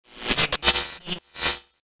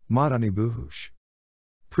Madani Bouhouche.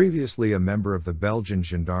 Previously a member of the Belgian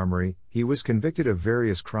gendarmerie, he was convicted of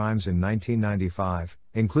various crimes in 1995,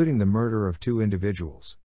 including the murder of 2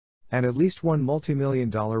 individuals. And at least one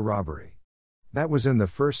multimillion-dollar robbery. That was in the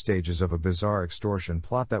first stages of a bizarre extortion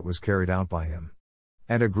plot that was carried out by him.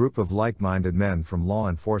 And a group of like-minded men from law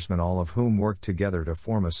enforcement, all of whom worked together to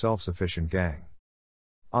form a self-sufficient gang.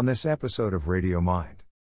 On this episode of Radio Mind,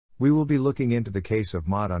 we will be looking into the case of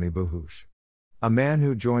Madani Bouhouche, a man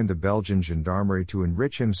who joined the Belgian gendarmerie to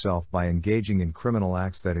enrich himself by engaging in criminal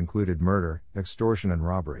acts that included murder, extortion and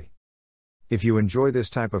robbery. If you enjoy this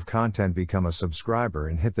type of content, become a subscriber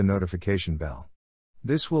and hit the notification bell.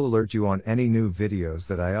 This will alert you on any new videos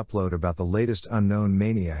that I upload about the latest unknown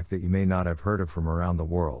maniac that you may not have heard of from around the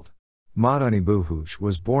world. Madani Bouhouche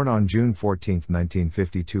was born on June 14,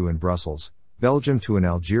 1952 in Brussels, Belgium, to an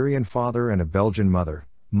Algerian father and a Belgian mother.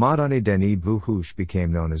 Madani Denis Bouhouche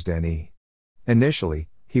became known as Denis. Initially,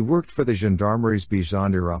 he worked for the gendarmerie's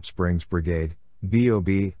Bijzonderopsporingsbrigade Brigade,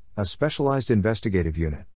 BOB, a specialized investigative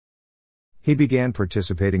unit. He began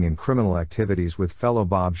participating in criminal activities with fellow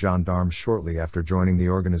BOB gendarmes shortly after joining the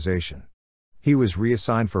organization. He was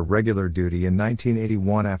reassigned for regular duty in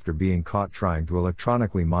 1981 after being caught trying to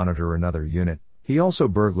electronically monitor another unit. He also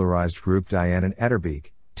burglarized Group Diane and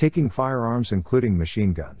Etterbeek, taking firearms including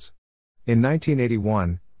machine guns. In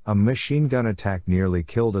 1981, a machine gun attack nearly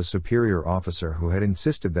killed a superior officer who had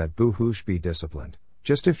insisted that Bouhouche be disciplined,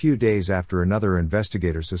 just a few days after another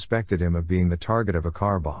investigator suspected him of being the target of a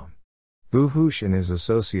car bomb. Bouhouche and his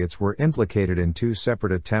associates were implicated in 2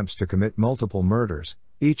 separate attempts to commit multiple murders,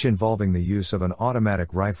 each involving the use of an automatic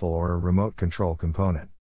rifle or a remote control component.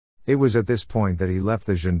 It was at this point that he left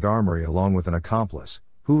the gendarmerie along with an accomplice,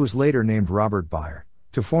 who was later named Robert Bayer,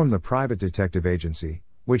 to form the private detective agency,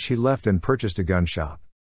 which he left and purchased a gun shop.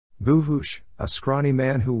 Bouhouche, a scrawny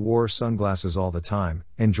man who wore sunglasses all the time,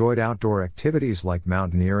 enjoyed outdoor activities like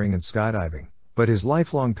mountaineering and skydiving, but his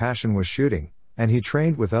lifelong passion was shooting, and he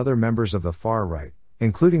trained with other members of the far right,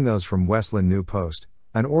 including those from Westland New Post,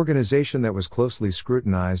 an organization that was closely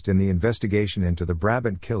scrutinized in the investigation into the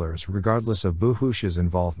Brabant killers regardless of Bouhouche's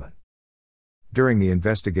involvement. During the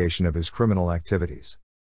investigation of his criminal activities,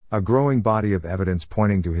 a growing body of evidence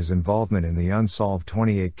pointing to his involvement in the unsolved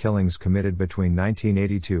 28 killings committed between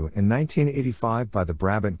 1982 and 1985 by the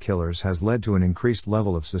Brabant killers has led to an increased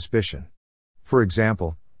level of suspicion. For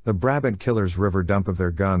example, the Brabant killers' river dump of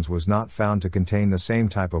their guns was not found to contain the same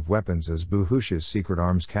type of weapons as Bouhouche's secret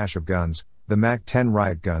arms cache of guns. The MAC-10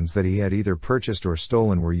 riot guns that he had either purchased or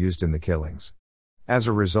stolen were used in the killings. As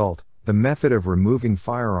a result, the method of removing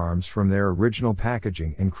firearms from their original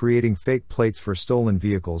packaging and creating fake plates for stolen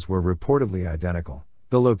vehicles were reportedly identical.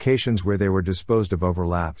 The locations where they were disposed of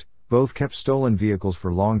overlapped, both kept stolen vehicles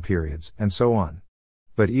for long periods, and so on.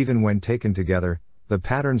 But even when taken together, the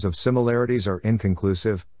patterns of similarities are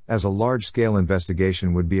inconclusive, as a large-scale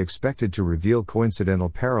investigation would be expected to reveal coincidental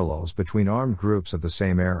parallels between armed groups of the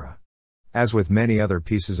same era. As with many other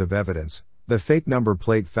pieces of evidence, the fake number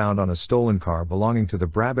plate found on a stolen car belonging to the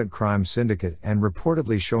Brabant crime syndicate and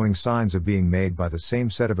reportedly showing signs of being made by the same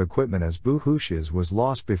set of equipment as Bouhouche's was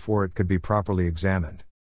lost before it could be properly examined.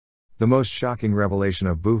 The most shocking revelation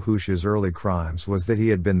of Bouhouche's early crimes was that he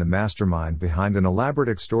had been the mastermind behind an elaborate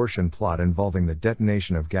extortion plot involving the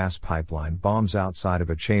detonation of gas pipeline bombs outside of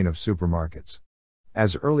a chain of supermarkets.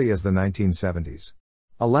 As early as the 1970s,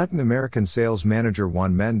 a Latin American sales manager,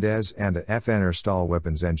 Juan Mendez, and a FN Erstal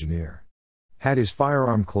weapons engineer had his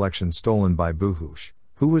firearm collection stolen by Bouhouche,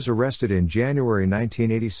 who was arrested in January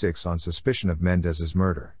 1986 on suspicion of Mendez's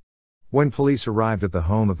murder. When police arrived at the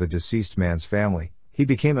home of the deceased man's family, he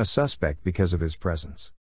became a suspect because of his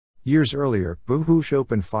presence. Years earlier, Bouhouche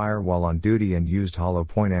opened fire while on duty and used hollow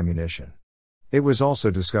point ammunition. It was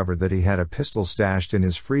also discovered that he had a pistol stashed in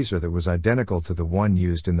his freezer that was identical to the one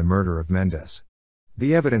used in the murder of Mendez.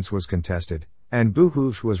 The evidence was contested, and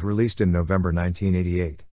Bouhouche was released in November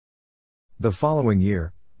 1988. The following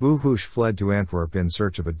year, Bouhouche fled to Antwerp in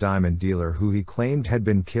search of a diamond dealer who he claimed had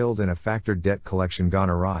been killed in a factored debt collection gone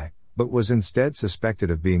awry, but was instead suspected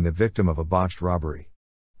of being the victim of a botched robbery.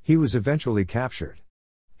 He was eventually captured.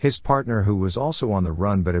 His partner, who was also on the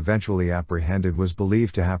run but eventually apprehended, was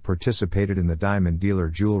believed to have participated in the diamond dealer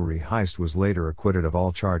jewelry heist, was later acquitted of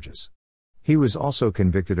all charges. He was also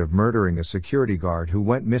convicted of murdering a security guard who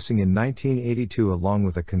went missing in 1982 along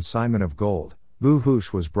with a consignment of gold.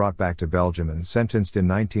 Bouhouche was brought back to Belgium and sentenced in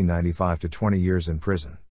 1995 to 20 years in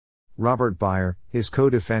prison. Robert Bayer, his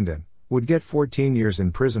co-defendant, would get 14 years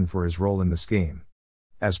in prison for his role in the scheme.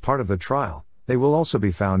 As part of the trial, they will also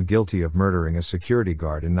be found guilty of murdering a security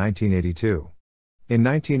guard in 1982. In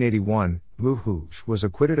 1981, Bouhouche was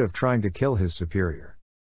acquitted of trying to kill his superior.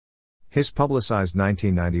 His publicized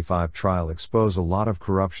 1995 trial exposed a lot of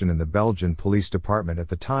corruption in the Belgian police department at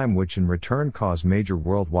the time, which in return caused major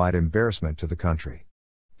worldwide embarrassment to the country.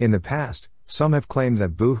 In the past, some have claimed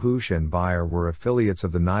that Bouhouche and Bayer were affiliates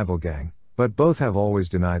of the Nijvel gang, but both have always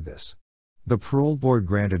denied this. The parole board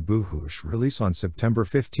granted Bouhouche release on September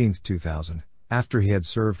 15, 2000, after he had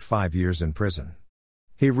served 5 years in prison.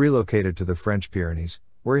 He relocated to the French Pyrenees,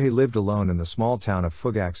 where he lived alone in the small town of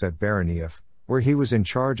Fougax at Baronnief, where he was in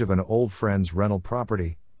charge of an old friend's rental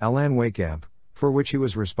property, Alain Wakamp, for which he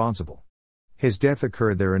was responsible. His death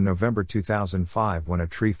occurred there in November 2005 when a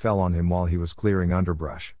tree fell on him while he was clearing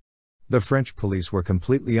underbrush. The French police were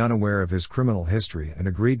completely unaware of his criminal history and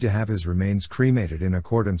agreed to have his remains cremated in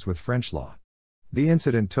accordance with French law. The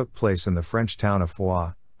incident took place in the French town of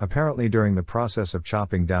Foix, apparently during the process of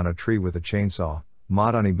chopping down a tree with a chainsaw.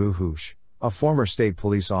 Madani Bouhouche, a former state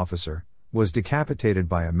police officer, was decapitated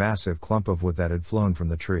by a massive clump of wood that had flown from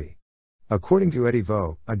the tree. According to Eddie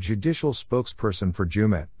Vaux, a judicial spokesperson for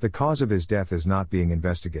Jumet, the cause of his death is not being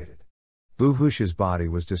investigated. Bouhouche's body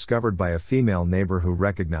was discovered by a female neighbor who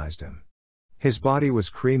recognized him. His body was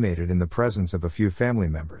cremated in the presence of a few family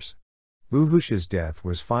members. Bouhouche's death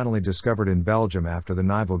was finally discovered in Belgium after the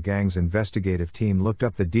Nijvel gang's investigative team looked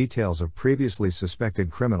up the details of previously suspected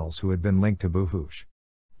criminals who had been linked to Bouhouche.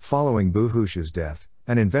 Following Bouhouche's death,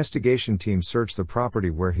 an investigation team searched the property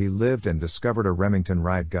where he lived and discovered a Remington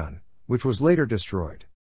riot gun, which was later destroyed.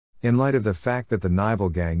 In light of the fact that the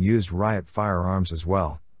Nijvel gang used riot firearms as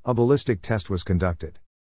well, a ballistic test was conducted.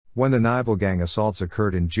 When the Nijvel gang assaults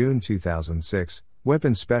occurred in June 2006,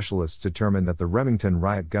 weapons specialists determined that the Remington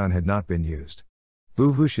riot gun had not been used.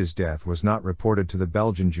 Bouhouche's death was not reported to the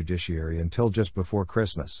Belgian judiciary until just before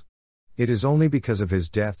Christmas. It is only because of his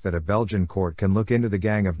death that a Belgian court can look into the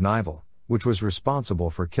gang of Nijvel, which was responsible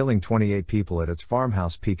for killing 28 people at its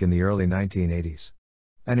farmhouse peak in the early 1980s.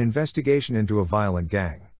 An investigation into a violent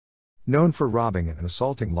gang, known for robbing and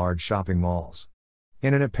assaulting large shopping malls,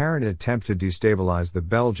 in an apparent attempt to destabilize the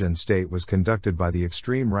Belgian state, was conducted by the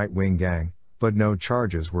extreme right-wing gang, but no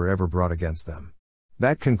charges were ever brought against them.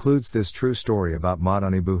 That concludes this true story about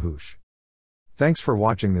Madani Bouhouche. Thanks for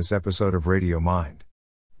watching this episode of Radio Mind.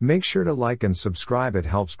 Make sure to like and subscribe, it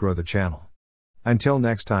helps grow the channel. Until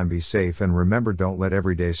next time, be safe and remember, don't let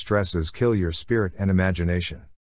everyday stresses kill your spirit and imagination.